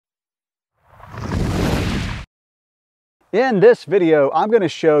In this video, I'm going to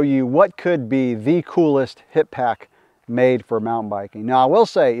show you what could be the coolest hip pack made for mountain biking. Now, I will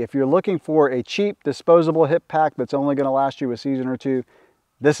say, if you're looking for a cheap, disposable hip pack that's only going to last you a season or two,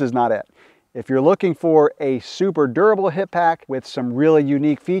 this is not it. If you're looking for a super durable hip pack with some really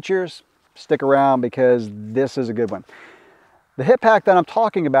unique features, stick around because this is a good one. The hip pack that I'm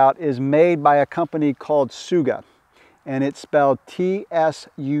talking about is made by a company called Tsuga. And it's spelled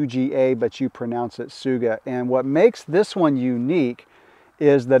T-S-U-G-A, but you pronounce it Tsuga. And what makes this one unique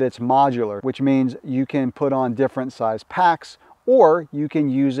is that it's modular, which means you can put on different size packs, or you can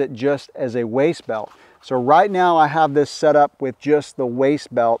use it just as a waist belt. So right now I have this set up with just the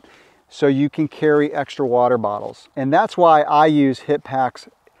waist belt so you can carry extra water bottles. And that's why I use hip packs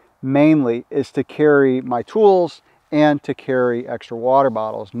mainly, is to carry my tools and to carry extra water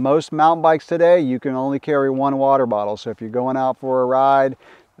bottles. Most mountain bikes today, you can only carry one water bottle. So if you're going out for a ride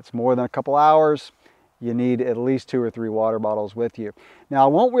that's more than a couple hours, you need at least 2 or 3 water bottles with you. Now, I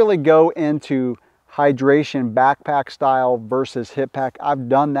won't really go into hydration backpack style versus hip pack. I've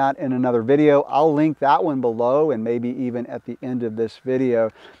done that in another video. I'll link that one below and maybe even at the end of this video.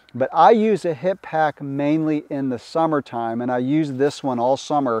 But I use a hip pack mainly in the summertime, and I used this one all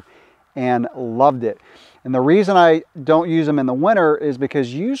summer and loved it. And the reason I don't use them in the winter is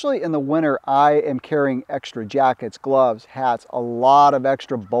because usually in the winter I am carrying extra jackets, gloves, hats, a lot of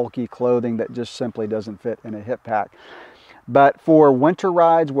extra bulky clothing that just simply doesn't fit in a hip pack. But for winter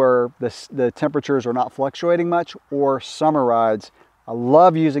rides where the temperatures are not fluctuating much, or summer rides, I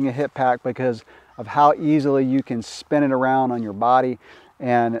love using a hip pack because of how easily you can spin it around on your body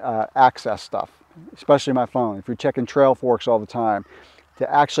and access stuff, especially my phone. If you're checking trail forks all the time,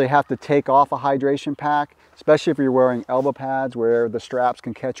 to actually have to take off a hydration pack, especially if you're wearing elbow pads where the straps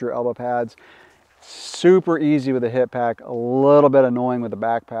can catch your elbow pads. Super easy with a hip pack, a little bit annoying with the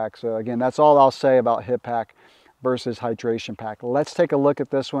backpack. So again, that's all I'll say about hip pack versus hydration pack. Let's take a look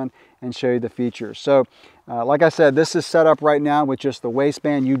at this one and show you the features. So like I said, this is set up right now with just the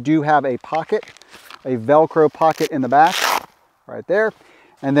waistband. You do have a pocket, a Velcro pocket in the back right there.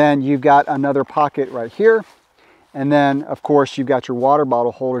 And then you've got another pocket right here. And then, of course, you've got your water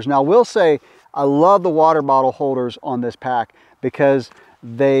bottle holders. Now, I will say, I love the water bottle holders on this pack because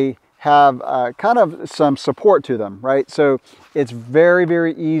they have kind of some support to them, right? So it's very,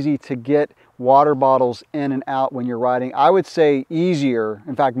 very easy to get water bottles in and out when you're riding. I would say easier,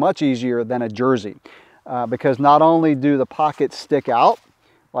 in fact, much easier than a jersey, because not only do the pockets stick out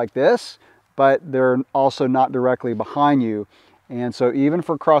like this, but they're also not directly behind you. And so even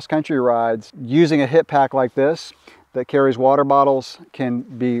for cross-country rides, using a hip pack like this that carries water bottles can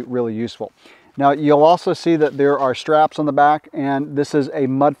be really useful. Now, you'll also see that there are straps on the back, and this is a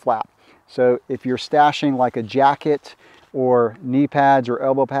mud flap. So if you're stashing like a jacket or knee pads or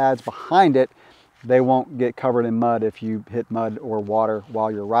elbow pads behind it, they won't get covered in mud if you hit mud or water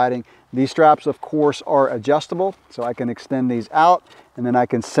while you're riding. These straps, of course, are adjustable, so I can extend these out and then I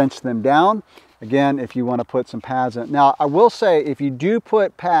can cinch them down. Again, if you want to put some pads in. Now, I will say, if you do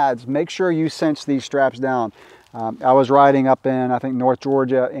put pads, make sure you cinch these straps down. I was riding up in, I think, North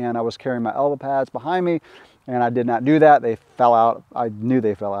Georgia, and I was carrying my elbow pads behind me, and I did not do that. They fell out. I knew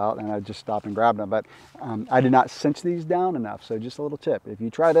they fell out, and I just stopped and grabbed them. But I did not cinch these down enough. So just a little tip. If you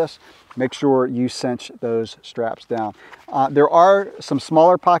try this, make sure you cinch those straps down. There are some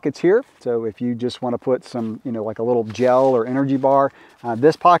smaller pockets here. So if you just want to put some, like a little gel or energy bar,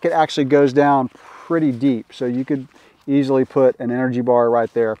 this pocket actually goes down pretty deep. So you could easily put an energy bar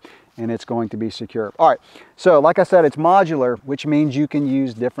right there, and it's going to be secure. All right, so like I said, it's modular, which means you can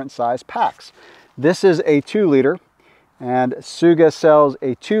use different size packs. This is a 2-liter, and Tsuga sells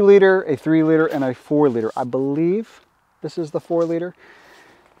a 2-liter, a 3-liter, and a 4-liter. I believe this is the 4-liter.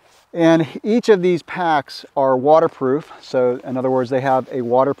 And each of these packs are waterproof. So in other words, they have a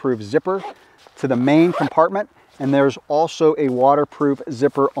waterproof zipper to the main compartment, and there's also a waterproof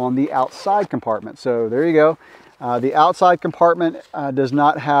zipper on the outside compartment. So there you go. The outside compartment does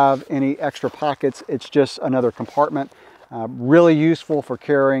not have any extra pockets. It's just another compartment. Really useful for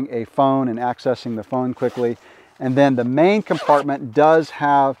carrying a phone and accessing the phone quickly. And then the main compartment does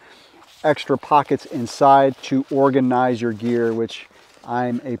have extra pockets inside to organize your gear, which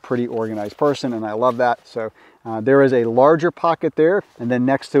I'm a pretty organized person and I love that. So there is a larger pocket there, and then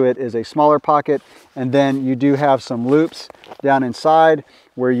next to it is a smaller pocket. And then you do have some loops down inside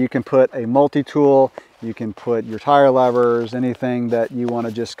where you can put a multi-tool. You can put your tire levers, anything that you want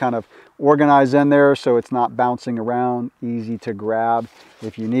to just kind of organize in there so it's not bouncing around, easy to grab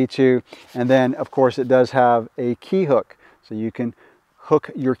if you need to. And then, of course, it does have a key hook. So you can hook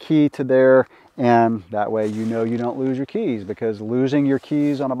your key to there, and that way you know you don't lose your keys, because losing your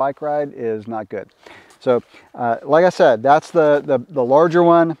keys on a bike ride is not good. So like I said, that's the larger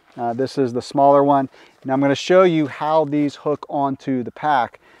one. This is the smaller one. And I'm going to show you how these hook onto the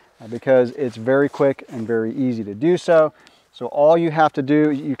pack because it's very quick and very easy to do so. So all you have to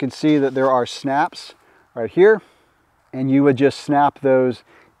do, you can see that there are snaps right here, and you would just snap those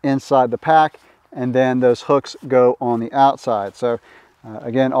inside the pack, and then those hooks go on the outside. So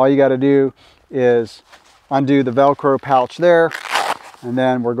again, all you got to do is undo the Velcro pouch there, and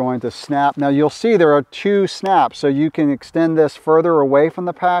then we're going to snap. Now you'll see there are two snaps, so you can extend this further away from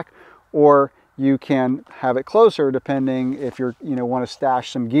the pack, or you can have it closer depending if you're, want to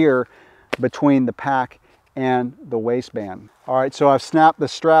stash some gear between the pack and the waistband. All right, so I've snapped the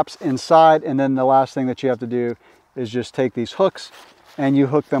straps inside, and then the last thing that you have to do is just take these hooks and you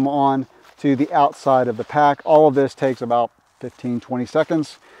hook them on to the outside of the pack. All of this takes about 15-20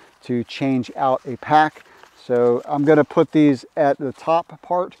 seconds to change out a pack. So I'm going to put these at the top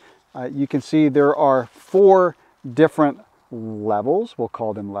part. You can see there are 4 different levels. We'll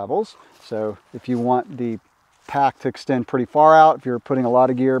call them levels. So if you want the pack to extend pretty far out, if you're putting a lot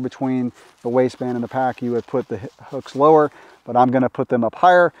of gear between the waistband and the pack, you would put the hooks lower, but I'm going to put them up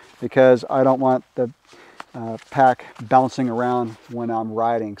higher because I don't want the pack bouncing around when I'm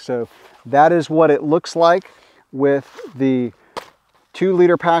riding. So that is what it looks like with the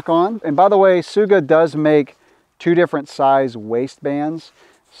 2-liter pack on. And by the way, Tsuga does make 2 different size waistbands.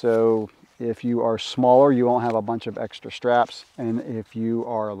 So if you are smaller, you won't have a bunch of extra straps. And if you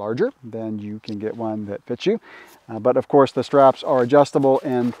are larger, then you can get one that fits you. But of course, the straps are adjustable,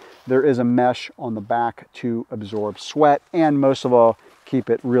 and there is a mesh on the back to absorb sweat, and most of all, keep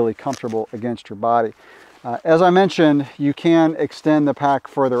it really comfortable against your body. As I mentioned, you can extend the pack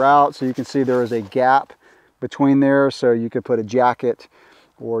further out, so you can see there is a gap between there, so you could put a jacket,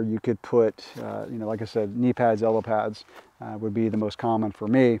 or you could put, like I said, knee pads, elbow pads would be the most common for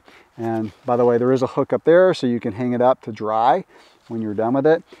me. And by the way, there is a hook up there, so you can hang it up to dry when you're done with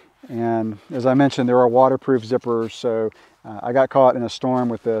it. And as I mentioned, there are waterproof zippers, so I got caught in a storm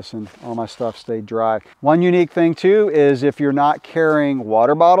with this and all my stuff stayed dry. One unique thing too is if you're not carrying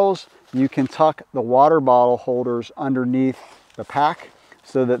water bottles, you can tuck the water bottle holders underneath the pack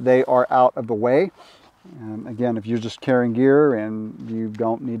so that they are out of the way. Again, if you're just carrying gear and you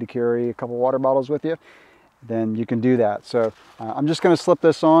don't need to carry a couple water bottles with you, then you can do that. So I'm just going to slip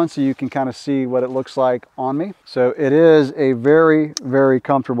this on so you can kind of see what it looks like on me. So it is a very, very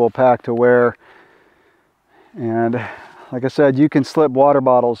comfortable pack to wear. And like I said, you can slip water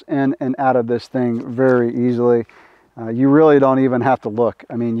bottles in and out of this thing very easily. You really don't even have to look.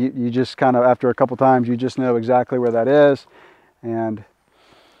 I mean, you just kind of, after a couple times, you just know exactly where that is. And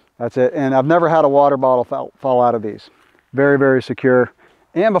that's it. And I've never had a water bottle fall out of these. Very, very secure.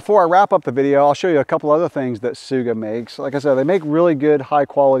 And before I wrap up the video, I'll show you a couple other things that Tsuga makes. Like I said, they make really good, high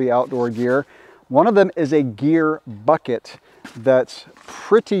quality outdoor gear. One of them is a gear bucket that's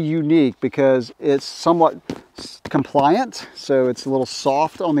pretty unique because it's somewhat compliant. So it's a little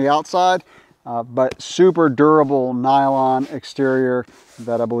soft on the outside, but super durable nylon exterior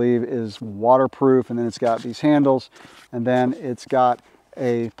that I believe is waterproof. And then it's got these handles, and then it's got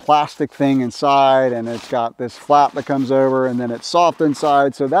a plastic thing inside, and it's got this flap that comes over, and then it's soft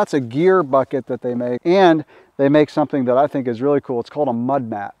inside. So that's a gear bucket that they make. And they make something that I think is really cool. It's called a mud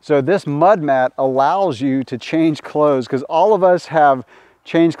mat. So this mud mat allows you to change clothes, because all of us have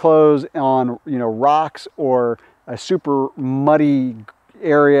changed clothes on rocks or a super muddy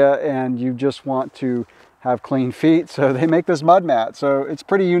area, and you just want to have clean feet. So they make this mud mat. So it's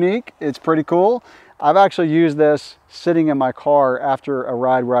pretty unique. It's pretty cool. I've actually used this sitting in my car after a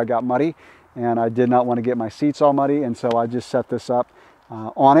ride where I got muddy, and I did not want to get my seats all muddy, and so I just set this up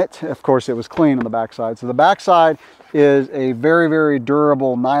on it. Of course, it was clean on the backside. So the backside is a very, very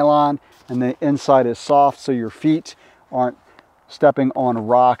durable nylon, and the inside is soft, so your feet aren't stepping on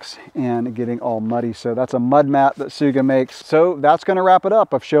rocks and getting all muddy. So that's a mud mat that Tsuga makes. So that's going to wrap it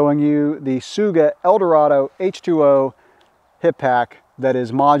up of showing you the Tsuga Eldorado H2O hip pack that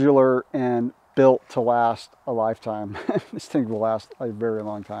is modular and built to last a lifetime. This thing will last a very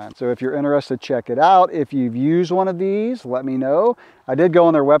long time. So if you're interested, check it out. If you've used one of these, let me know. I did go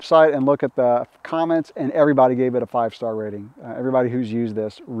on their website and look at the comments, and everybody gave it a 5-star rating. Everybody who's used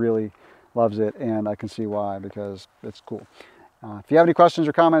this really loves it, and I can see why, because it's cool. If you have any questions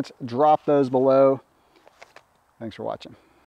or comments, drop those below. Thanks for watching.